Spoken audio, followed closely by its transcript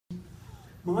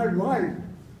my wife,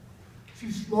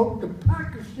 she smoked a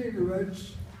pack of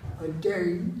cigarettes a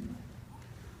day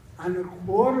and a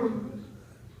quart of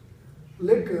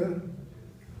liquor,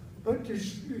 but when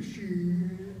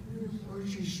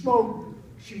she smoked,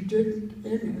 she didn't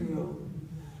inhale.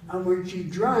 And when she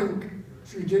drank,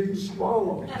 she didn't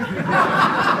swallow.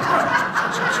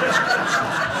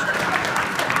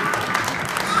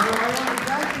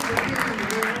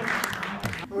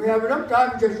 We have enough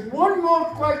time, just one more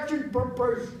question per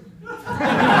person.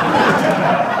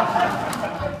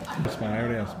 That's fine, I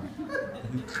already asked.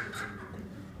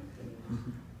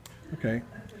 Okay.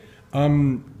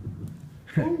 From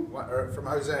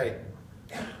Jose.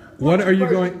 What are you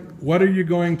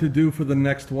going to do for the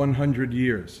next 100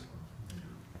 years?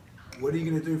 What are you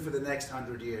going to do for the next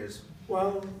 100 years?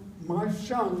 Well, my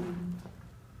son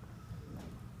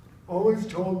always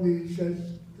told me, he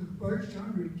says, the first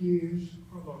 100 years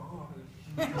are the hardest.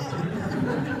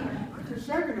 The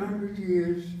second 100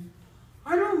 years,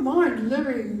 I don't mind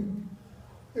living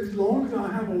as long as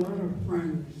I have a lot of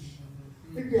friends.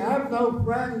 If you have no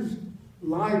friends,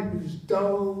 life is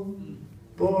dull,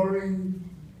 boring,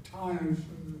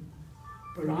 tiresome.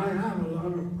 But I have a lot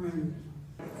of friends.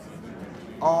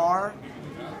 R-T-O.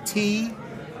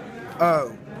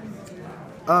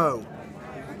 O.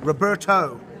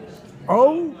 Roberto.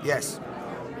 Oh? Yes.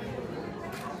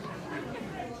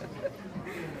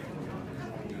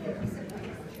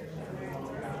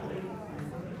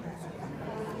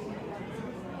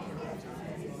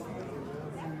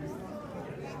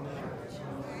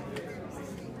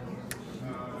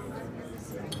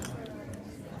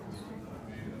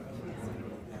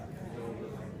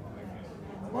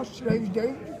 What's today's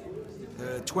date?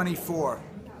 24.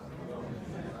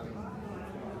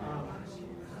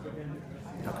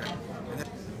 Okay.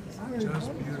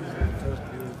 Just beautiful.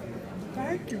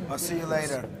 Thank you. I'll see you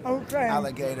later. Okay.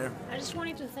 Alligator. I just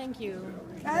wanted to thank you.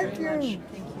 Thank you. Thank you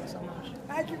so much.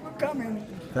 Thank you for coming.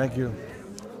 Thank you.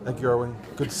 Thank you, Irwin.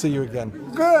 Good to see you again.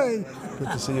 Good.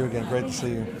 Good to see you again. Great to see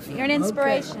you. You're an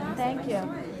inspiration. Thank you.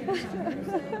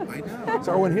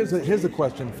 So, Irwin, here's a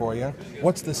question for you.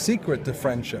 What's the secret to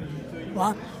friendship?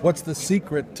 What? What's the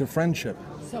secret to friendship?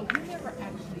 So you never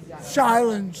actually got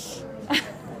Silence.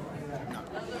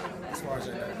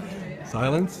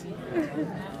 Silence?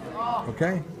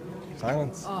 Okay.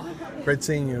 Silence. Great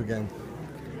seeing you again.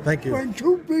 Thank you. When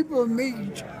two people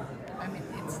meet I mean,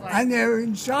 it's like and they're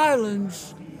in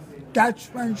silence, that's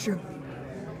friendship.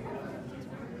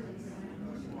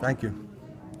 Thank you.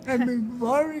 And be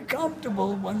very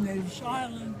comfortable when there's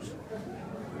silence.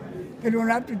 They don't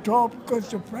have to talk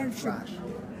because of friendship.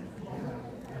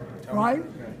 Right?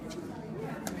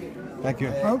 Thank you.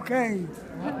 Okay.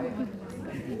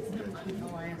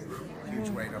 Huge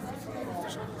weight off the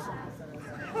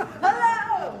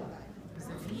Hello!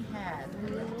 Because if he had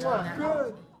done that,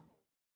 Good.